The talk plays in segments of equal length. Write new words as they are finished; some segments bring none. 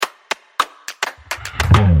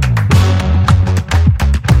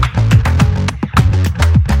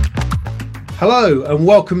Hello and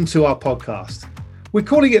welcome to our podcast. We're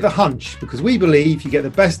calling it The Hunch because we believe you get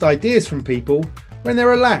the best ideas from people when they're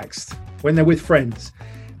relaxed, when they're with friends.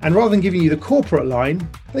 And rather than giving you the corporate line,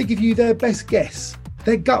 they give you their best guess,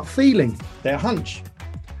 their gut feeling, their hunch.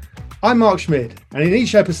 I'm Mark Schmid, and in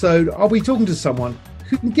each episode, I'll be talking to someone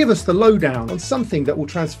who can give us the lowdown on something that will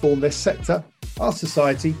transform their sector, our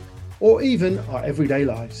society, or even our everyday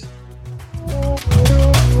lives.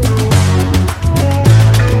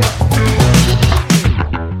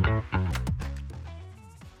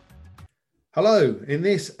 Hello, in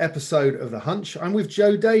this episode of The Hunch, I'm with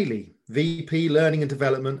Joe Daly, VP Learning and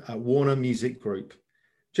Development at Warner Music Group.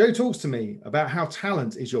 Joe talks to me about how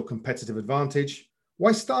talent is your competitive advantage,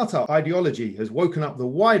 why startup ideology has woken up the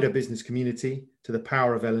wider business community to the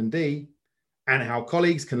power of L&D, and how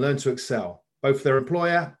colleagues can learn to excel, both their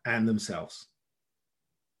employer and themselves.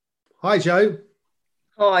 Hi, Joe.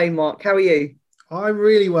 Hi, Mark. How are you? I'm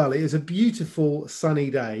really well. It is a beautiful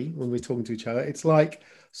sunny day when we're talking to each other. It's like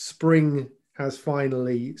spring has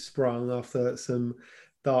finally sprung after some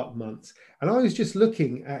dark months. And I was just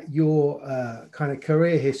looking at your kind of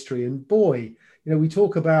career history, and boy, we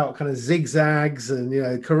talk about kind of zigzags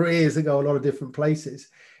and, careers that go a lot of different places.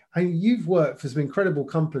 And you've worked for some incredible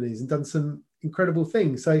companies and done some incredible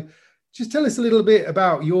things. So just tell us a little bit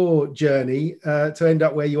about your journey to end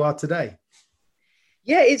up where you are today.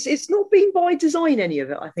 Yeah, it's not been by design, any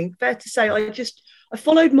of it, I think. Fair to say, I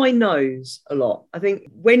followed my nose a lot. I think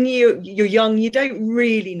when you're young, you don't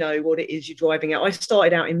really know what it is you're driving at. I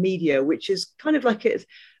started out in media, which is kind of like a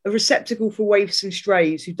receptacle for waifs and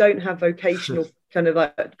strays who don't have vocational kind of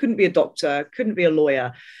like, couldn't be a doctor, couldn't be a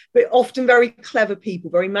lawyer, but often very clever people,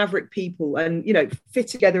 very maverick people, and, fit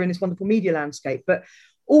together in this wonderful media landscape. But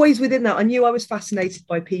always within that, I knew I was fascinated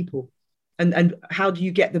by people. And how do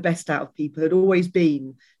you get the best out of people had always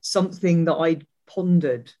been something that I'd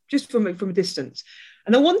pondered just from a distance.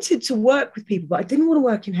 And I wanted to work with people, but I didn't want to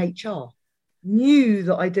work in HR. Knew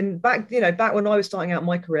that I didn't, back when I was starting out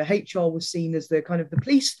my career, HR was seen as the kind of the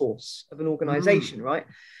police force of an organization, right?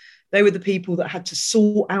 They were the people that had to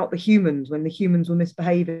sort out the humans when the humans were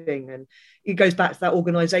misbehaving. And it goes back to that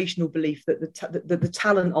organizational belief that the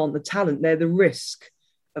talent aren't the talent, they're the risk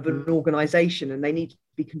of an organization, and they need to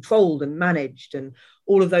be controlled and managed, and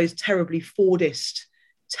all of those terribly Fordist,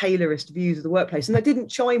 Taylorist views of the workplace. And that didn't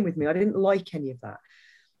chime with me. I didn't like any of that.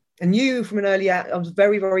 And knew from an early age, I was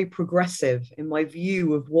very, very progressive in my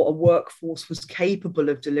view of what a workforce was capable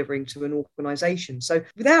of delivering to an organization. So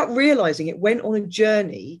without realizing it, went on a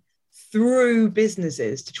journey through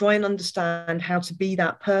businesses to try and understand how to be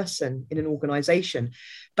that person in an organization.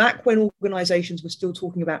 Back when organizations were still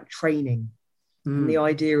talking about training, and the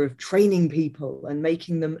idea of training people and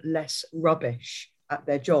making them less rubbish at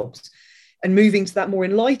their jobs, and moving to that more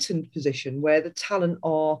enlightened position where the talent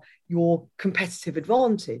are your competitive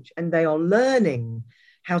advantage and they are learning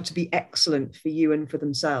how to be excellent for you and for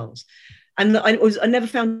themselves. And I never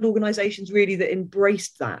found organizations really that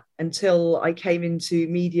embraced that until I came into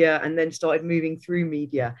media and then started moving through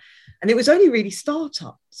media. And it was only really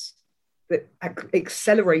startups that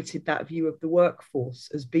accelerated that view of the workforce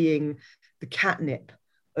as being the catnip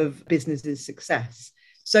of businesses' success.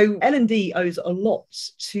 So L&D owes a lot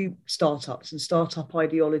to startups and startup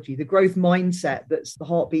ideology, the growth mindset that's the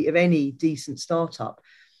heartbeat of any decent startup,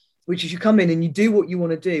 which is you come in and you do what you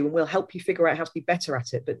want to do and we'll help you figure out how to be better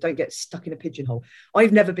at it, but don't get stuck in a pigeonhole.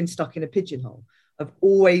 I've never been stuck in a pigeonhole. I've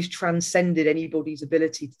always transcended anybody's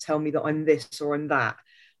ability to tell me that I'm this or I'm that.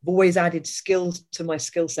 I've always added skills to my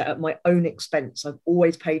skill set at my own expense. I've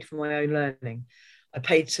always paid for my own learning. I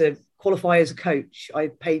paid to qualify as a coach. I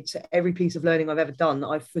paid to every piece of learning I've ever done.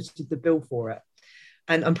 I've footed the bill for it.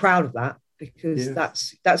 And I'm proud of that because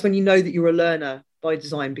that's when you know that you're a learner by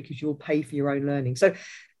design, because you'll pay for your own learning. So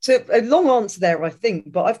a long answer there, I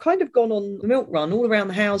think, but I've kind of gone on the milk run all around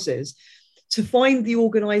the houses to find the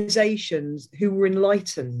organizations who were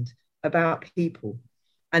enlightened about people.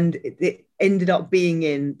 And it ended up being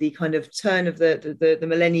in the kind of turn of the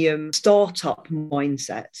millennium startup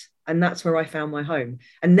mindset. And that's where I found my home.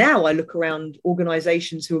 And now I look around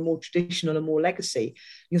organizations who are more traditional and more legacy.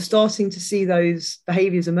 You're starting to see those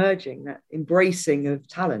behaviors emerging, that embracing of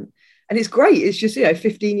talent. And it's great. It's just,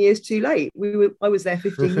 15 years too late. I was there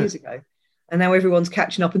 15 years ago. And now everyone's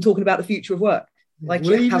catching up and talking about the future of work. Like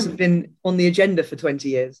it hasn't been on the agenda for 20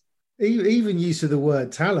 years. Even use of the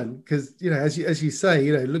word talent, because, as you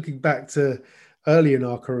say, looking back to early in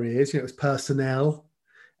our careers, it was personnel.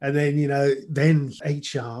 And then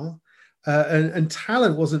HR, and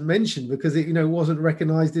talent wasn't mentioned because it, wasn't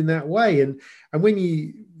recognised in that way. And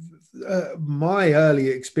when my early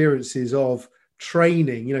experiences of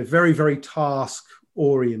training, very, very task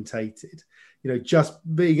orientated,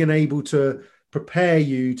 just being able to prepare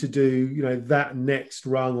you to do, that next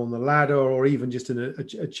rung on the ladder, or even just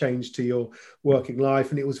a change to your working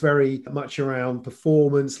life. And it was very much around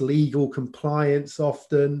performance, legal compliance,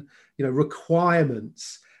 often,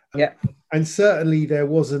 requirements. Yeah. And certainly there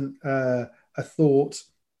wasn't a thought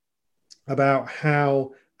about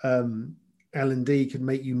how L&D could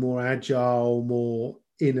make you more agile, more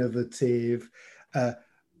innovative,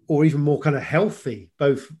 or even more kind of healthy,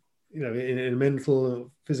 both in a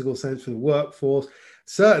mental, physical sense for the workforce.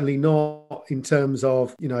 Certainly not in terms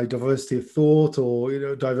of diversity of thought,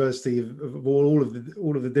 or diversity of all of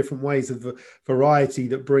the different ways of the variety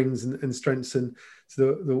that brings and strengthens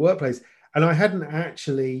the workplace. And I hadn't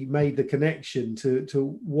actually made the connection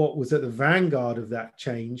to what was at the vanguard of that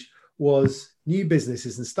change was new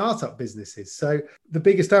businesses and startup businesses. So the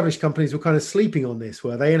big established companies were kind of sleeping on this,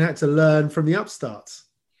 were they, and had to learn from the upstarts.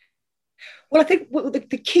 Well, I think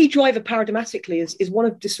the key driver paradigmatically is one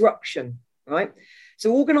of disruption, right?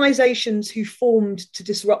 So organizations who formed to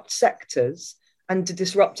disrupt sectors and to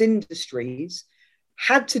disrupt industries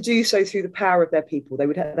had to do so through the power of their people. They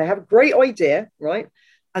have a great idea, right?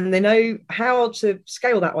 And they know how to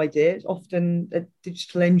scale that idea. It's often a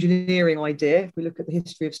digital engineering idea, if we look at the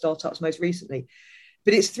history of startups most recently.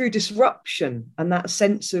 But it's through disruption and that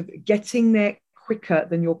sense of getting there quicker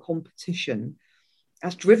than your competition,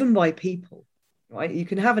 as driven by people, right? You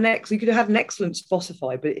could have an excellent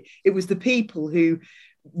Spotify, but it was the people who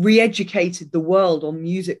re-educated the world on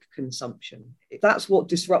music consumption. That's what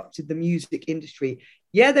disrupted the music industry.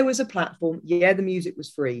 Yeah, there was a platform. Yeah, the music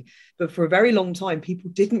was free. But for a very long time, people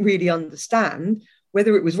didn't really understand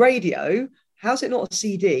whether it was radio, how's it not a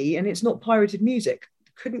CD, and it's not pirated music.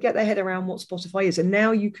 Couldn't get their head around what Spotify is. And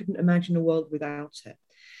now you couldn't imagine a world without it.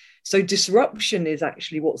 So disruption is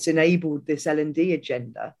actually what's enabled this L&D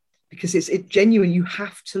agenda, because it's genuine. You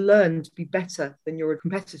have to learn to be better than your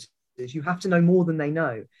competitors. You have to know more than they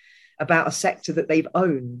know about a sector that they've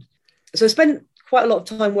owned. So I spent quite a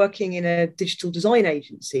lot of time working in a digital design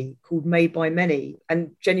agency called Made by Many,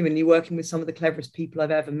 and genuinely working with some of the cleverest people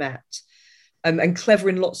I've ever met. And clever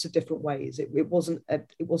in lots of different ways. It wasn't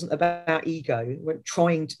about ego. They weren't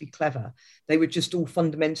trying to be clever. They were just all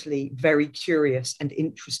fundamentally very curious and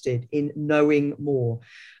interested in knowing more.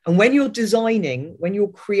 And when you're designing, when you're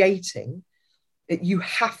creating, you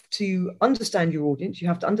have to understand your audience. You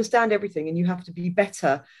have to understand everything, and you have to be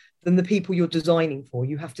better than the people you're designing for.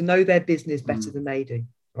 You have to know their business better than they do,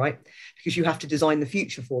 right? Because you have to design the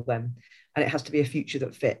future for them. And it has to be a future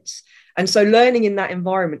that fits. And so learning in that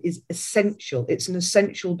environment is essential. It's an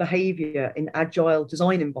essential behavior in agile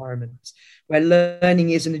design environments where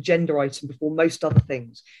learning is an agenda item before most other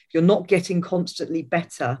things. If you're not getting constantly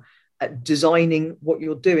better at designing what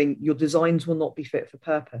you're doing, your designs will not be fit for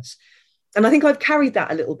purpose. And I think I've carried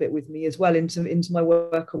that a little bit with me as well into my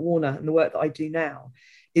work at Warner and the work that I do now,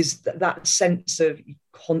 is that sense of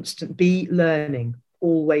constant be learning,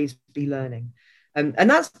 always be learning. And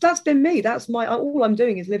that's been me. That's all I'm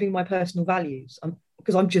doing is living my personal values,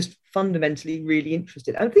 because I'm just fundamentally really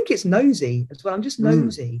interested. And I think it's nosy as well. I'm just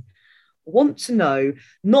nosy. I want to know,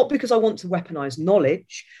 not because I want to weaponize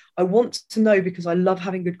knowledge. I want to know because I love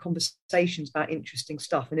having good conversations about interesting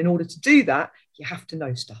stuff. And in order to do that, you have to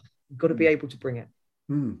know stuff. You've got to be able to bring it.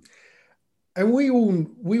 And we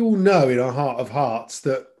all know in our heart of hearts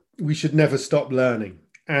that we should never stop learning,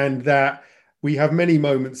 and that we have many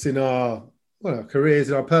moments in our careers,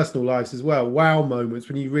 in our personal lives as well, wow moments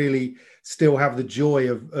when you really still have the joy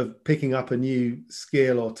of picking up a new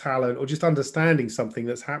skill or talent, or just understanding something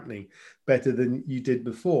that's happening better than you did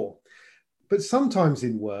before. But sometimes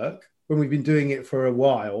in work, when we've been doing it for a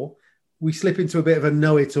while, we slip into a bit of a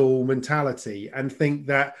know-it-all mentality and think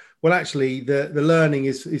that, well, actually the learning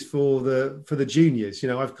is for the juniors.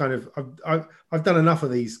 I've done enough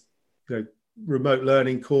of these remote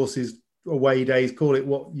learning courses, away days, call it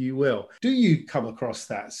what you will. Do you come across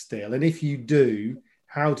that still? And if you do,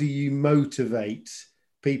 how do you motivate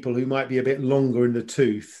people who might be a bit longer in the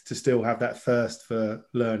tooth to still have that thirst for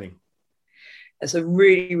learning? That's a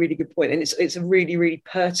really, really good point. And it's a really, really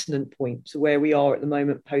pertinent point to where we are at the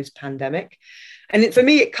moment post-pandemic. And for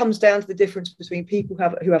me, it comes down to the difference between people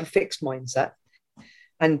who have a fixed mindset,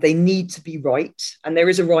 and they need to be right. And there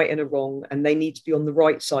is a right and a wrong, and they need to be on the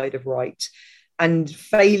right side of right. And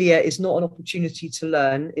failure is not an opportunity to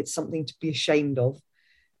learn. It's something to be ashamed of.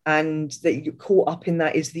 And that you're caught up in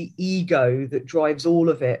that is the ego that drives all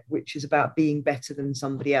of it, which is about being better than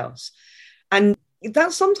somebody else. And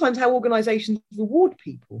that's sometimes how organizations reward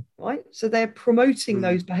people, right? So they're promoting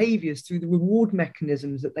those behaviors through the reward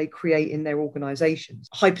mechanisms that they create in their organizations.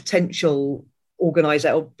 High potential organize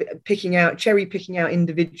that, or cherry picking out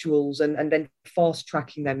individuals and then fast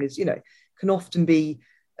tracking them is, can often be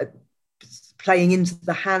playing into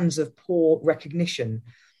the hands of poor recognition.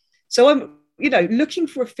 So I'm, looking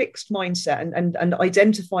for a fixed mindset and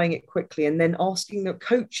identifying it quickly, and then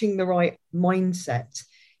coaching the right mindset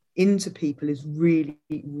into people is really,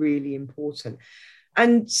 really important.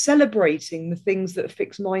 And celebrating the things that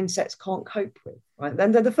fixed mindsets can't cope with, right?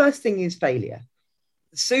 And the first thing is failure.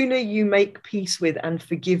 The sooner you make peace with and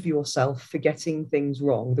forgive yourself for getting things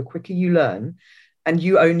wrong, the quicker you learn. And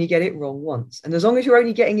you only get it wrong once. And as long as you're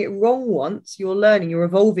only getting it wrong once, you're learning, you're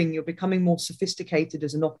evolving, you're becoming more sophisticated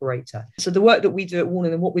as an operator. So the work that we do at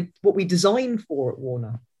Warner, and what we design for at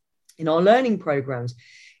Warner in our learning programs,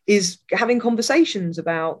 is having conversations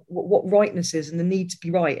about what rightness is and the need to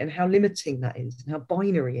be right, and how limiting that is and how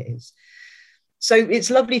binary it is. So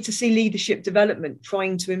it's lovely to see leadership development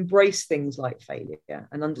trying to embrace things like failure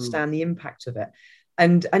and understand the impact of it.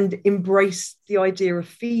 And embrace the idea of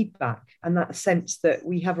feedback, and that sense that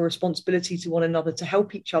we have a responsibility to one another to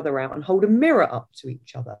help each other out and hold a mirror up to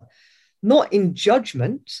each other, not in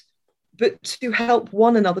judgment, but to help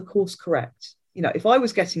one another course correct. If I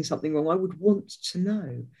was getting something wrong, I would want to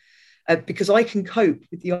know, because I can cope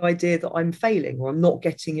with the idea that I'm failing or I'm not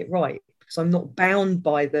getting it right, because I'm not bound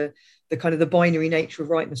by the kind of the binary nature of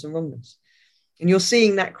rightness and wrongness. And you're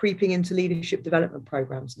seeing that creeping into leadership development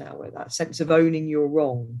programs now, where that sense of owning you're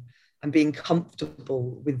wrong and being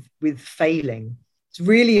comfortable with failing. It's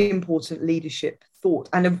really important leadership thought,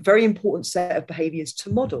 and a very important set of behaviors to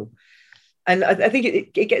model. And I think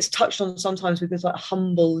it gets touched on sometimes with this like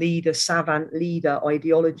humble leader, savant leader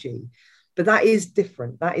ideology. But that is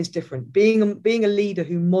different. That is different. Being a leader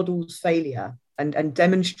who models failure and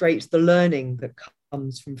demonstrates the learning that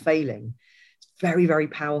comes from failing, very, very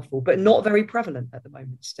powerful, but not very prevalent at the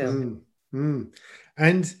moment still.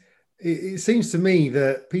 And it seems to me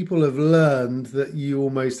that people have learned that you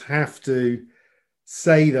almost have to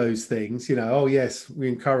say those things, oh yes, we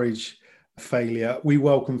encourage failure, we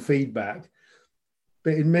welcome feedback.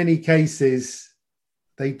 But in many cases,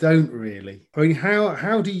 they don't really. I mean,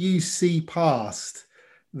 how do you see past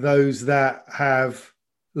those that have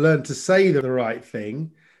learned to say the right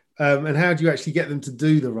thing? And how do you actually get them to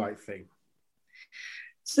do the right thing?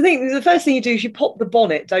 So I think the first thing you do is you pop the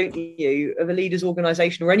bonnet, don't you, of a leader's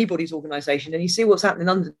organisation or anybody's organisation, and you see what's happening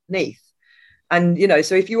underneath. And,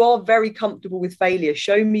 so if you are very comfortable with failure,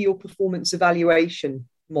 show me your performance evaluation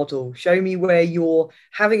model. Show me where you're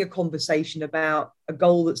having a conversation about a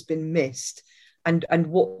goal that's been missed and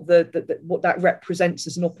what what that represents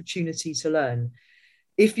as an opportunity to learn.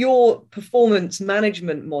 If your performance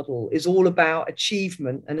management model is all about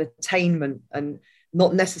achievement and attainment and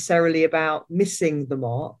not necessarily about missing the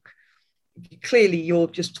mark, clearly you're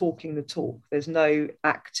just talking the talk. There's no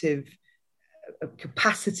active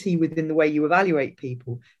capacity within the way you evaluate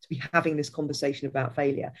people to be having this conversation about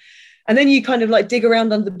failure. And then you kind of like dig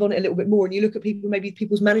around under the bonnet a little bit more, and you look at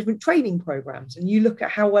people's management training programs, and you look at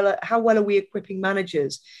how well are we equipping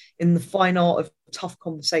managers in the fine art of tough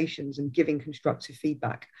conversations and giving constructive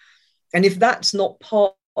feedback. And if that's not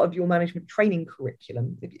part of your management training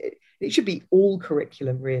curriculum, it should be all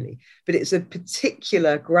curriculum really, but it's a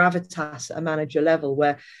particular gravitas at a manager level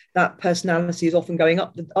where that personality is often going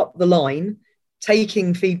up the line,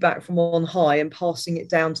 taking feedback from on high and passing it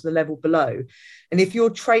down to the level below. And if you're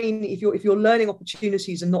learning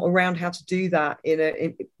opportunities and not around how to do that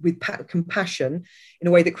with compassion in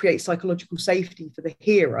a way that creates psychological safety for the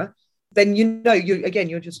hearer, then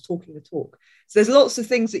you're just talking the talk. So there's lots of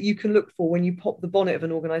things that you can look for when you pop the bonnet of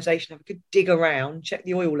an organisation, have a good dig around, check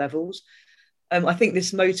the oil levels. I think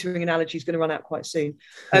this motoring analogy is going to run out quite soon.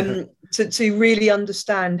 To really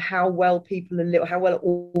understand how well how well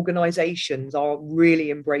organisations are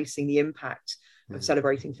really embracing the impact of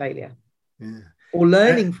celebrating failure, or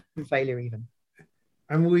learning from failure even.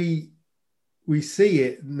 And we see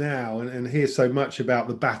it now and hear so much about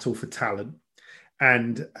the battle for talent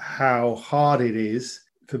and how hard it is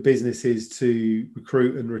for businesses to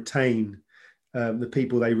recruit and retain the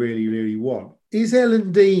people they really, really want. Is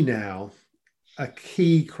L&D now a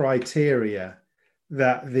key criteria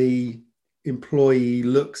that the employee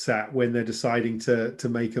looks at when they're deciding to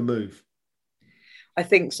make a move? I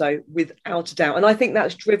think so, without a doubt. And I think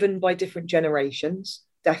that's driven by different generations,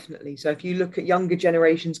 definitely. So if you look at younger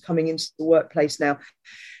generations coming into the workplace now,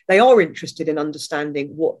 they are interested in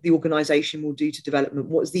understanding what the organisation will do to development,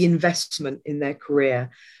 what's the investment in their career,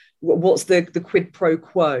 what's the quid pro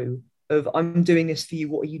quo of I'm doing this for you,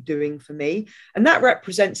 what are you doing for me? And that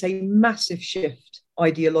represents a massive shift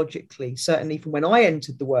ideologically, certainly from when I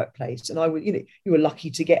entered the workplace. And you were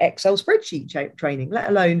lucky to get Excel spreadsheet training, let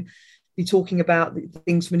alone be talking about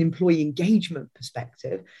things from an employee engagement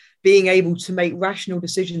perspective, being able to make rational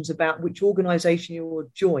decisions about which organization you will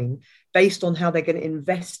join based on how they're going to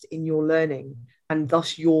invest in your learning and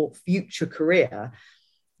thus your future career.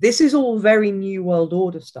 This is all very new world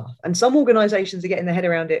order stuff. And some organizations are getting their head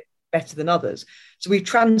around it better than others. So we've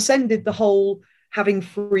transcended the whole having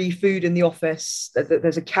free food in the office.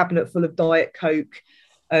 There's a cabinet full of Diet Coke,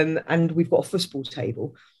 and we've got a football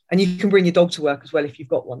table. And you can bring your dog to work as well if you've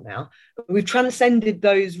got one now. But we've transcended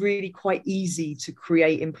those really quite easy to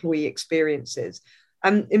create employee experiences.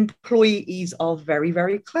 And employees are very,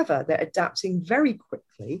 very clever. They're adapting very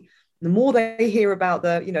quickly. The more they hear about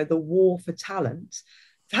the war for talent,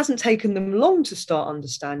 it hasn't taken them long to start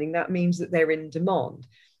understanding that means that they're in demand.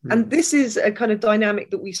 And this is a kind of dynamic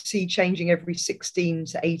that we see changing every 16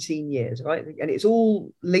 to 18 years, right? And it's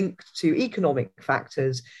all linked to economic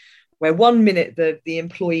factors, where 1 minute the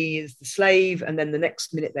employee is the slave, and then the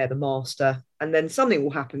next minute they're the master. And then something will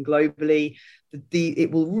happen globally. It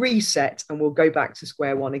will reset and we'll go back to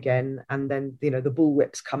square one again. And then, the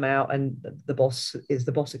bullwhips come out and the boss is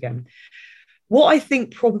the boss again. What I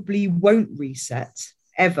think probably won't reset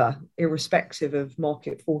ever, irrespective of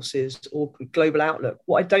market forces or global outlook,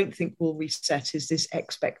 what I don't think will reset is this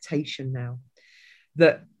expectation now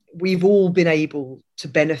that we've all been able to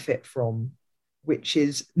benefit from, which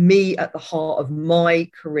is me at the heart of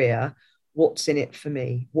my career. What's in it for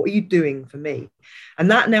me? What are you doing for me?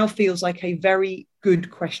 And that now feels like a very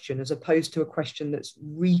good question, as opposed to a question that's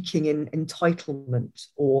reeking in entitlement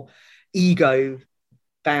or ego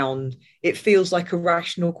bound. It feels like a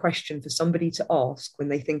rational question for somebody to ask when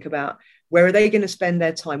they think about where are they going to spend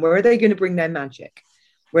their time? Where are they going to bring their magic?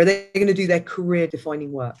 Where are they going to do their career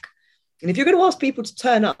defining work? And if you're going to ask people to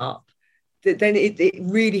turn up, then it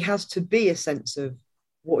really has to be a sense of,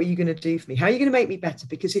 what are you going to do for me? How are you going to make me better?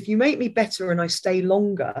 Because if you make me better and I stay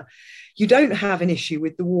longer, you don't have an issue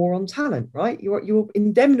with the war on talent, right? You're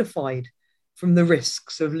indemnified from the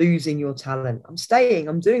risks of losing your talent. I'm staying,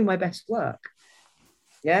 I'm doing my best work.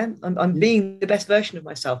 Yeah, I'm being the best version of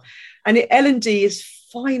myself. And L&D is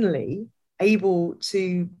finally able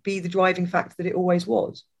to be the driving factor that it always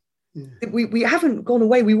was. Yeah. We haven't gone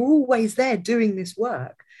away. We were always there doing this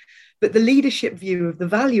work. But the leadership view of the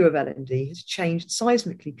value of L&D has changed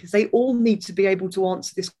seismically, because they all need to be able to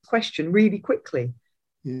answer this question really quickly.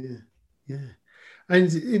 Yeah, yeah.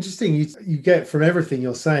 And interesting, you get from everything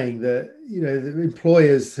you're saying that, the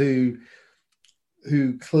employers who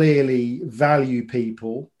clearly value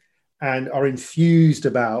people and are enthused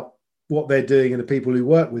about what they're doing and the people who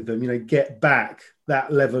work with them, get back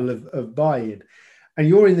that level of buy-in. And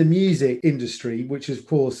you're in the music industry, which of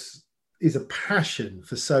course is a passion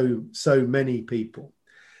for so many people.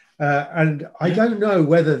 And I don't know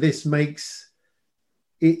whether this makes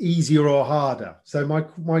it easier or harder. So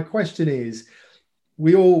my question is,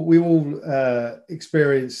 we all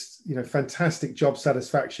experience, fantastic job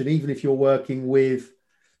satisfaction, even if you're working with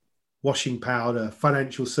washing powder,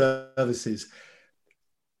 financial services.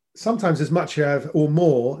 Sometimes as much or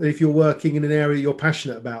more if you're working in an area you're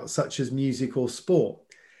passionate about, such as music or sport.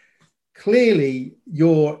 Clearly,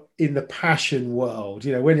 you're in the passion world.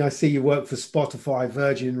 When I see you work for Spotify,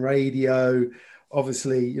 Virgin Radio,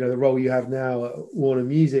 obviously, the role you have now at Warner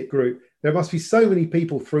Music Group, there must be so many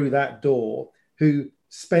people through that door who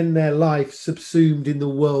spend their life subsumed in the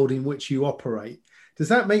world in which you operate. Does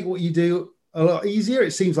that make what you do a lot easier?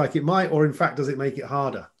 It seems like it might, or in fact, does it make it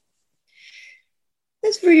harder?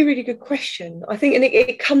 That's a really, really good question. I think, and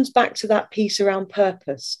it comes back to that piece around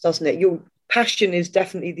purpose, doesn't it? Your passion is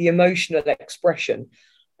definitely the emotional expression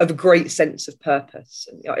of a great sense of purpose.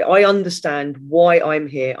 I understand why I'm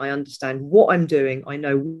here. I understand what I'm doing. I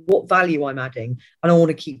know what value I'm adding, and I want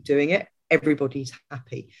to keep doing it. Everybody's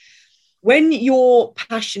happy. When your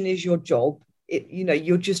passion is your job,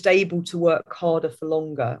 you're just able to work harder for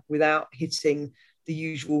longer without hitting the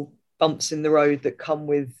usual bumps in the road that come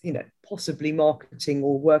with, possibly marketing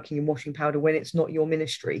or working in washing powder when it's not your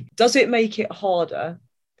ministry. Does it make it harder?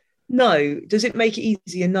 No. Does it make it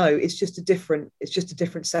easier? No. It's just a different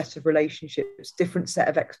set of relationships, different set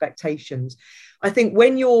of expectations. I think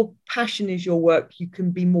when your passion is your work, you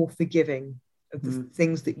can be more forgiving of the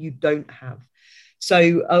things that you don't have.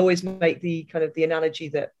 So I always make the analogy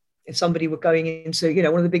that if somebody were going into,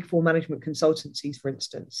 one of the big four management consultancies, for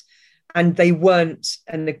instance, and they weren't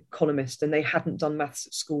an economist and they hadn't done maths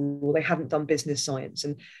at school or they hadn't done business science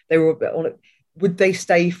and they were a bit on it, would they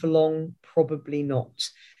stay for long? Probably not.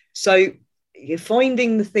 So you're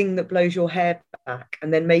finding the thing that blows your hair back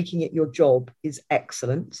and then making it your job is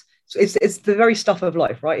excellent. So it's the very stuff of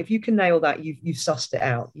life, right? If you can nail that, you've sussed it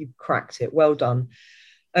out, you've cracked it. Well done.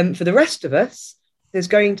 For the rest of us, there's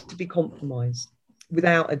going to be compromise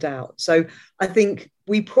without a doubt. So I think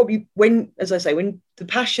we probably, when, as I say, when the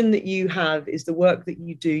passion that you have is the work that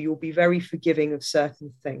you do, you'll be very forgiving of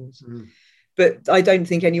certain things. But I don't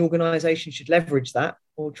think any organisation should leverage that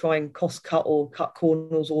or try and cost cut or cut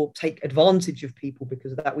corners or take advantage of people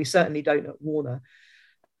because of that. We certainly don't at Warner.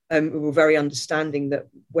 We're very understanding that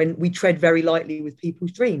when we tread very lightly with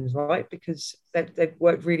people's dreams, right? Because they've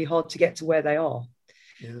worked really hard to get to where they are.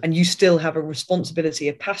 Yeah. And you still have a responsibility,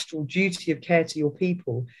 a pastoral duty of care to your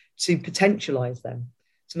people to potentialize them,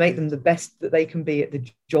 to make them the best that they can be at the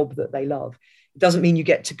job that they love. It doesn't mean you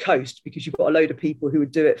get to coast because you've got a load of people who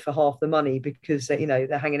would do it for half the money because they're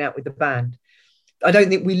hanging out with the band. I don't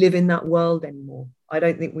think we live in that world anymore. I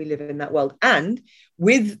don't think we live in that world. And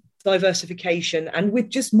with diversification and with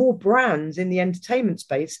just more brands in the entertainment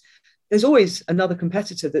space, there's always another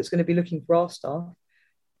competitor that's going to be looking for our staff.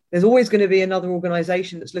 There's always going to be another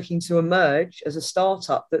organization that's looking to emerge as a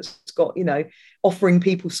startup that's got, offering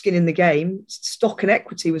people skin in the game. Stock and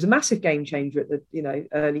equity was a massive game changer at the,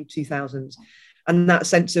 early 2000s. And that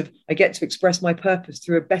sense of, I get to express my purpose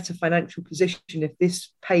through a better financial position. If this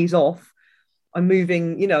pays off, I'm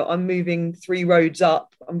moving 3 roads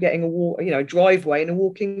up. I'm getting a driveway and a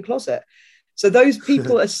walk-in closet. So those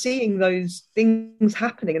people are seeing those things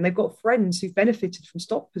happening, and they've got friends who've benefited from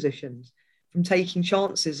stock positions, from taking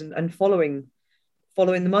chances and following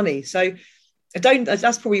the money. So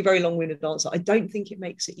that's probably a very long-winded answer. I don't think it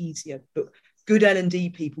makes it easier, but good L&D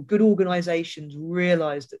people, good organizations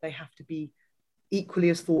realize that they have to be equally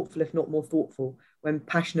as thoughtful, if not more thoughtful, when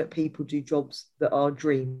passionate people do jobs that are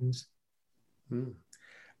dreams.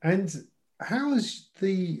 And how has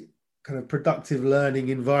the kind of productive learning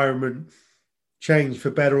environment changed for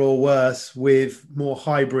better or worse with more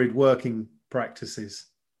hybrid working practices?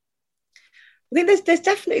 I think there's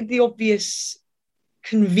definitely the obvious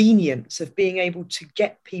convenience of being able to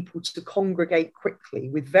get people to congregate quickly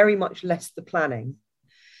with very much less the planning,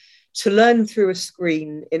 to learn through a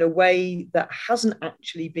screen in a way that hasn't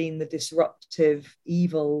actually been the disruptive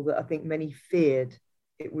evil that I think many feared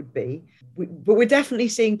it would be. But we're definitely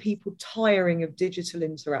seeing people tiring of digital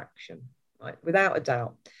interaction, right? Without a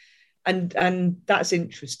doubt. And that's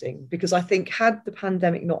interesting because I think had the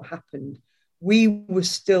pandemic not happened, we were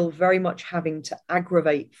still very much having to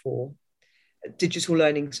aggravate for digital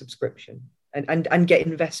learning subscription and get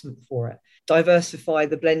investment for it, diversify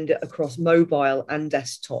the blend across mobile and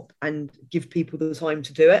desktop and give people the time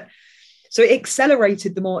to do it. So it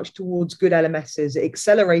accelerated the march towards good LMSs. It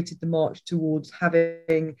accelerated the march towards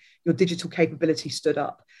having your digital capability stood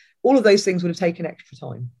up. All of those things would have taken extra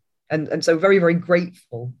time. And so very, very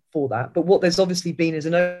grateful for that. But what there's obviously been is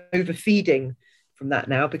an overfeeding from that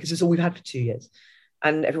now, because it's all we've had for 2 years.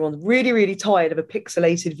 And everyone's really, really tired of a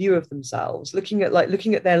pixelated view of themselves, looking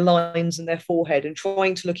at their lines and their forehead and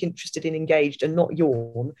trying to look interested and engaged and not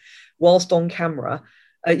yawn whilst on camera.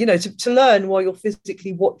 To learn while you're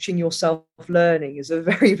physically watching yourself learning is a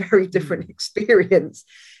very, very different experience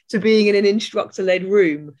to being in an instructor-led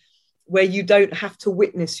room where you don't have to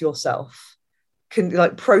witness yourself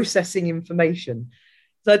processing information.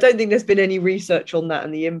 So I don't think there's been any research on that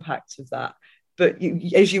and the impact of that. But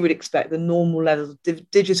as you would expect, the normal levels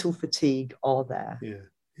of digital fatigue are there.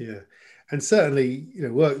 Yeah. And certainly,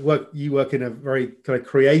 you work in a very kind of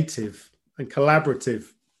creative and collaborative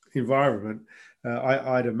environment,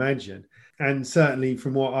 I'd imagine. And certainly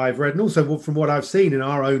from what I've read and also from what I've seen in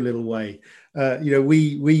our own little way,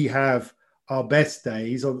 we have our best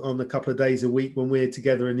days on the couple of days a week when we're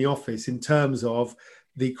together in the office in terms of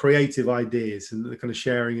the creative ideas and the kind of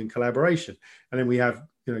sharing and collaboration. And then we have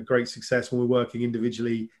great success when we're working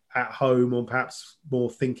individually at home on perhaps more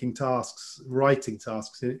thinking tasks, writing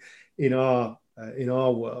tasks in our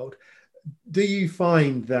world. Do you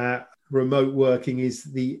find that remote working is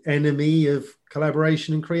the enemy of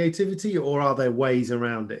collaboration and creativity, or are there ways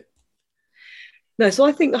around it? No, so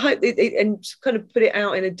I think and to kind of put it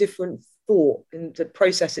out in a different thought and to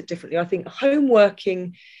process it differently, I think home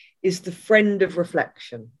working is the friend of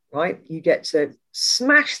reflection, right? You get to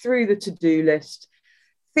smash through the to-do list,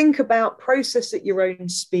 think about, process at your own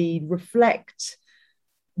speed, reflect,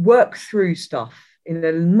 work through stuff in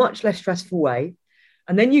a much less stressful way.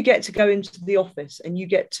 And then you get to go into the office and you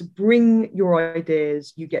get to bring your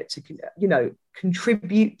ideas, you get to,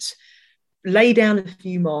 contribute, lay down a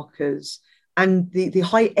few markers, and the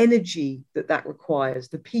high energy that requires,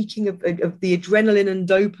 the peaking of the adrenaline and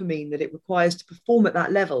dopamine that it requires to perform at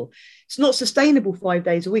that level. It's not sustainable 5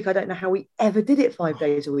 days a week. I don't know how we ever did it 5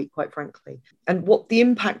 days a week, quite frankly. And what the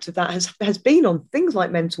impact of that has been on things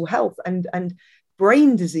like mental health and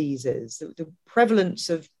brain diseases, the prevalence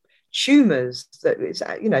of tumors that it's,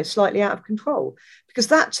 slightly out of control, because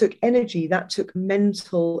that took energy, that took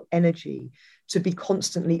mental energy to be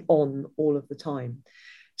constantly on all of the time.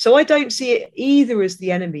 So I don't see it either as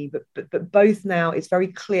the enemy, but both now, it's very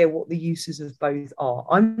clear what the uses of both are.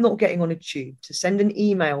 I'm not getting on a tube to send an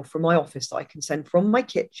email from my office that I can send from my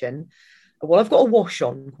kitchen. Well, I've got a wash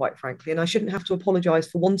on, quite frankly, and I shouldn't have to apologise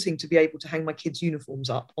for wanting to be able to hang my kids' uniforms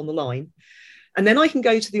up on the line. And then I can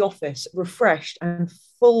go to the office refreshed and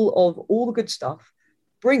full of all the good stuff,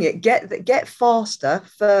 bring it, get faster,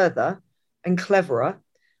 further and cleverer,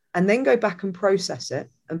 and then go back and process it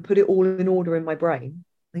and put it all in order in my brain,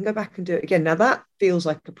 then go back and do it again. Now that feels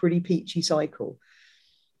like a pretty peachy cycle.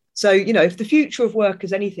 So, if the future of work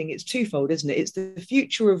is anything, it's twofold, isn't it? It's the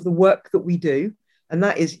future of the work that we do, and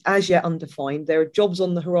that is as yet undefined. There are jobs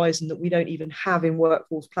on the horizon that we don't even have in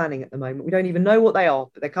workforce planning at the moment. We don't even know what they are,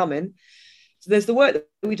 but they're coming. So there's the work that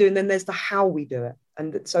we do, and then there's the how we do it.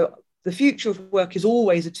 And so the future of work is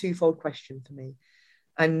always a twofold question for me.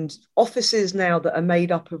 And offices now that are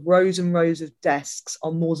made up of rows and rows of desks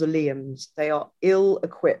are mausoleums. They are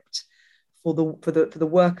ill-equipped for the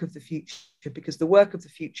work of the future, because the work of the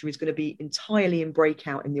future is going to be entirely in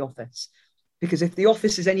breakout in the office. Because if the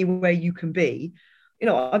office is anywhere you can be,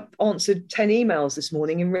 I answered 10 emails this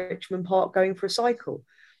morning in Richmond Park going for a cycle.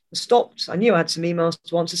 I stopped. I knew I had some emails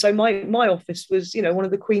to answer. So my office was, one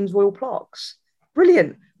of the Queen's Royal Plaques.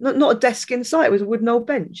 Brilliant. Not a desk in sight. It was a wooden old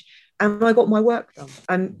bench. And I got my work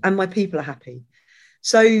done, and my people are happy.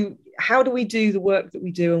 So how do we do the work that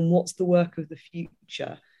we do, and what's the work of the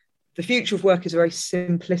future? The future of work is a very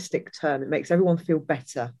simplistic term. It makes everyone feel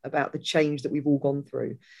better about the change that we've all gone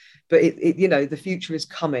through. But the future is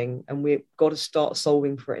coming, and we've got to start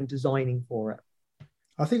solving for it and designing for it.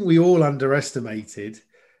 I think we all underestimated,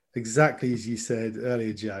 exactly as you said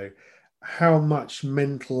earlier, Joe, how much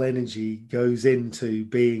mental energy goes into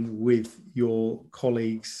being with your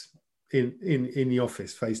colleagues in the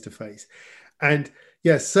office face to face. And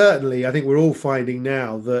yes, certainly, I think we're all finding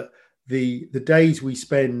now that the days we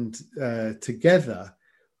spend together,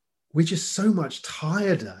 we're just so much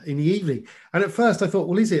tireder in the evening. And at first I thought,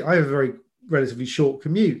 well, is it? I have a very relatively short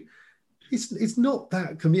commute. It's not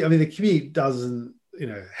that commute. I mean, the commute doesn't,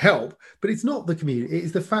 help, but it's not the commute.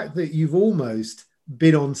 It's the fact that you've almost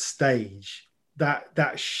been on stage,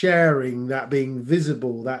 that sharing, that being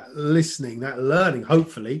visible, that listening, that learning,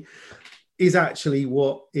 hopefully, is actually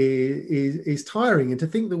what is tiring. And to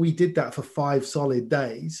think that we did that for 5 solid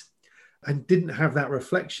days and didn't have that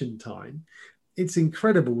reflection time, it's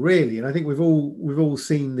incredible, really. And I think we've all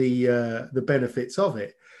seen the benefits of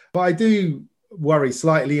it. But I do worry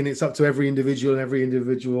slightly, and it's up to every individual and every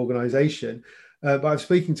individual organization. But I'm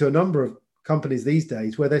speaking to a number of companies these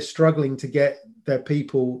days where they're struggling to get their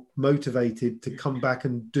people motivated to come back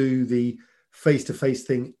and do the face-to-face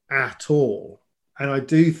thing at all. And I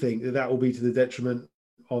do think that will be to the detriment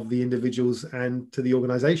of the individuals and to the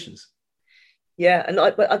organizations. Yeah, and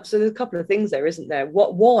so there's a couple of things there, isn't there?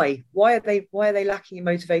 Why are they lacking in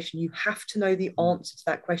motivation? You have to know the answer to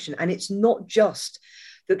that question, and it's not just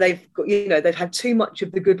that they've got, they've had too much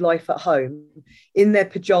of the good life at home in their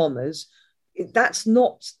pajamas. That's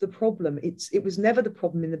not the problem. It was never the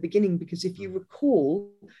problem in the beginning, because if you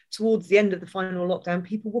recall, towards the end of the final lockdown,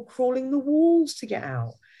 people were crawling the walls to get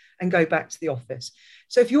out and go back to the office.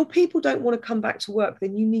 So if your people don't want to come back to work,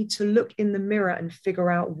 then you need to look in the mirror and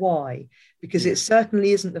figure out why, because it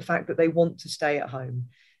certainly isn't the fact that they want to stay at home.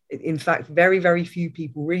 In fact, very, very few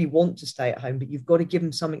people really want to stay at home, but you've got to give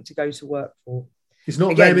them something to go to work for. It's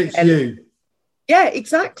not them, it's you. Yeah,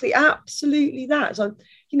 exactly. Absolutely that. So,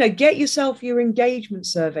 get yourself your engagement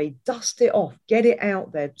survey, dust it off, get it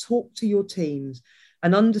out there, talk to your teams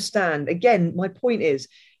and understand. Again, my point is,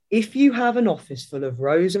 if you have an office full of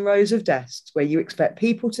rows and rows of desks where you expect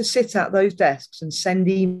people to sit at those desks and send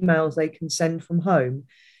emails they can send from home,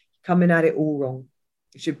 you're coming at it all wrong.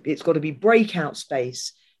 It's got to be breakout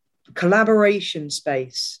space, collaboration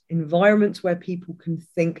space, environments where people can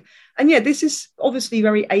think. And yeah, this is obviously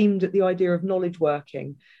very aimed at the idea of knowledge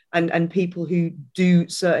working and people who do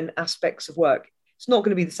certain aspects of work. It's not going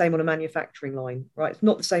to be the same on a manufacturing line, right? It's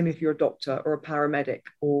not the same if you're a doctor or a paramedic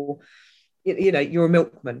or you're a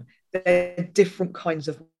milkman. They're different kinds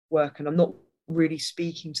of work, and I'm not really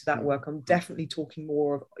speaking to that work. I'm definitely talking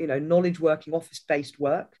more of knowledge working, office-based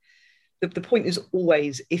work. The point is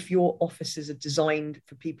always, if your offices are designed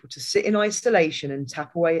for people to sit in isolation and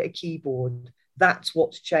tap away at a keyboard, that's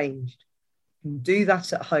what's changed. And do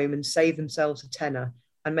that at home and save themselves a tenner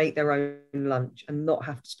and make their own lunch and not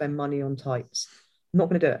have to spend money on types. I'm not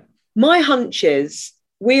going to do it. My hunch is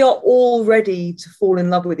we are all ready to fall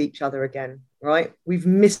in love with each other again, right? We've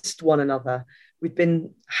missed one another. We've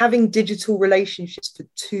been having digital relationships for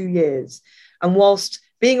 2 years. And whilst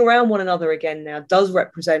being around one another again now does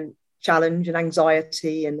represent challenge and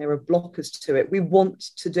anxiety, and there are blockers to it, we want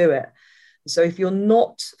to do it. So if you're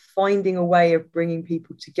not finding a way of bringing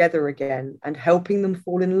people together again and helping them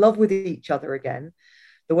fall in love with each other again,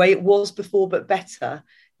 the way it was before, but better,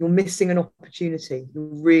 you're missing an opportunity. You're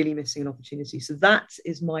really missing an opportunity. So that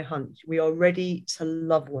is my hunch. We are ready to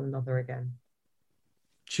love one another again.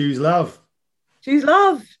 Choose love. Choose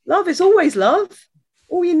love. Love is always love.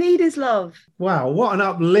 All you need is love. Wow, what an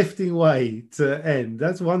uplifting way to end.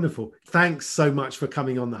 That's wonderful. Thanks so much for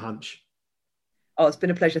coming on The Hunch. Oh, it's been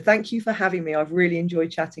a pleasure. Thank you for having me. I've really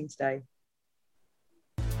enjoyed chatting today.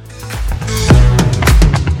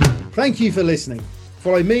 Thank you for listening.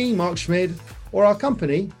 Follow me, Mark Schmid, or our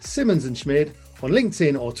company, Simmons & Schmid, on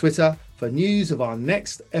LinkedIn or Twitter for news of our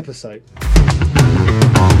next episode.